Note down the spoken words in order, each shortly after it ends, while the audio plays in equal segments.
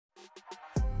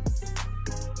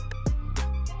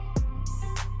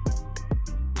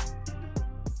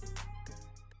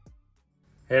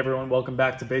Hey everyone, welcome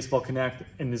back to Baseball Connect.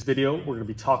 In this video, we're going to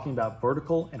be talking about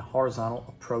vertical and horizontal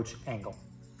approach angle.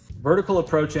 Vertical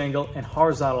approach angle and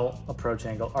horizontal approach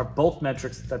angle are both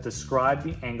metrics that describe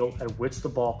the angle at which the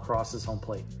ball crosses home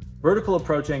plate. Vertical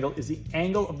approach angle is the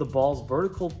angle of the ball's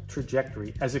vertical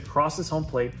trajectory as it crosses home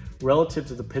plate relative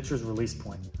to the pitcher's release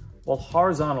point, while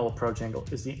horizontal approach angle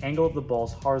is the angle of the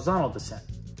ball's horizontal descent.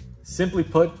 Simply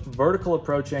put, vertical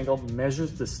approach angle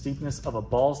measures the steepness of a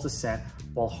ball's descent,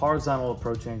 while horizontal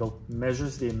approach angle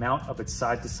measures the amount of its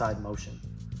side-to-side motion.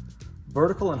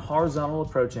 Vertical and horizontal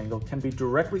approach angle can be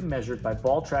directly measured by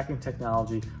ball tracking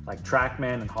technology like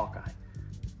Trackman and Hawkeye.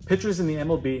 Pitchers in the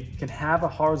MLB can have a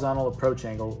horizontal approach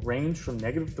angle range from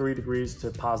 -3 degrees to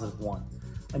 +1.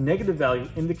 A negative value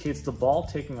indicates the ball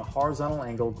taking a horizontal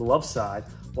angle glove side,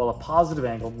 while a positive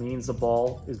angle means the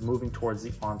ball is moving towards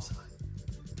the arm side.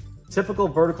 Typical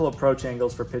vertical approach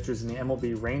angles for pitchers in the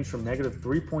MLB range from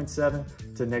 -3.7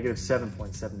 to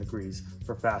 -7.7 degrees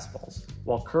for fastballs,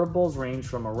 while curveballs range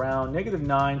from around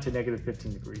 -9 to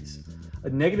 -15 degrees. A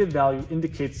negative value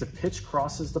indicates the pitch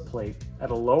crosses the plate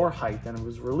at a lower height than it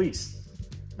was released.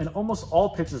 And almost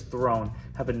all pitches thrown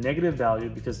have a negative value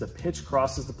because the pitch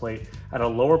crosses the plate at a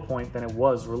lower point than it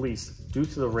was released due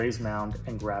to the raised mound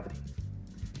and gravity.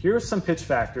 Here are some pitch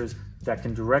factors that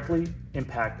can directly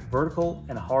impact vertical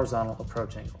and horizontal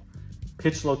approach angle: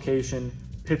 pitch location,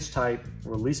 pitch type,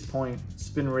 release point,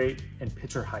 spin rate, and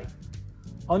pitcher height.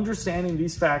 Understanding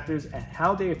these factors and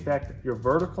how they affect your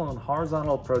vertical and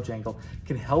horizontal approach angle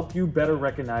can help you better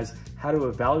recognize how to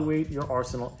evaluate your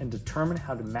arsenal and determine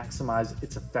how to maximize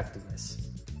its effectiveness.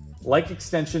 Like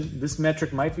extension, this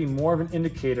metric might be more of an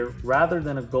indicator rather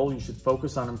than a goal you should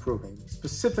focus on improving.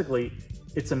 Specifically,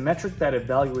 it's a metric that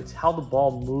evaluates how the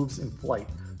ball moves in flight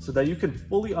so that you can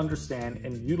fully understand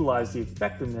and utilize the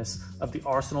effectiveness of the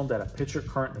arsenal that a pitcher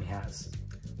currently has.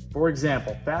 For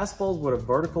example, fastballs with a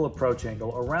vertical approach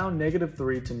angle around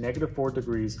 -3 to -4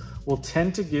 degrees will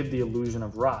tend to give the illusion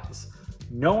of rise.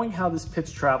 Knowing how this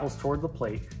pitch travels toward the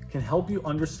plate can help you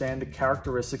understand the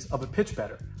characteristics of a pitch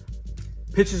better.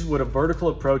 Pitches with a vertical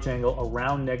approach angle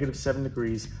around -7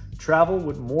 degrees travel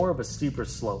with more of a steeper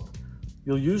slope.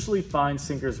 You'll usually find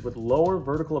sinkers with lower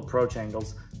vertical approach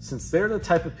angles since they're the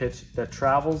type of pitch that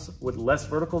travels with less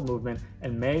vertical movement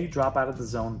and may drop out of the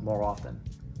zone more often.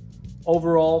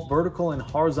 Overall, vertical and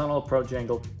horizontal approach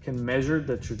angle can measure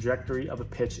the trajectory of a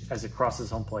pitch as it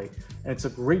crosses home plate, and it's a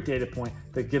great data point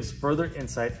that gives further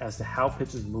insight as to how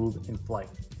pitches move in flight.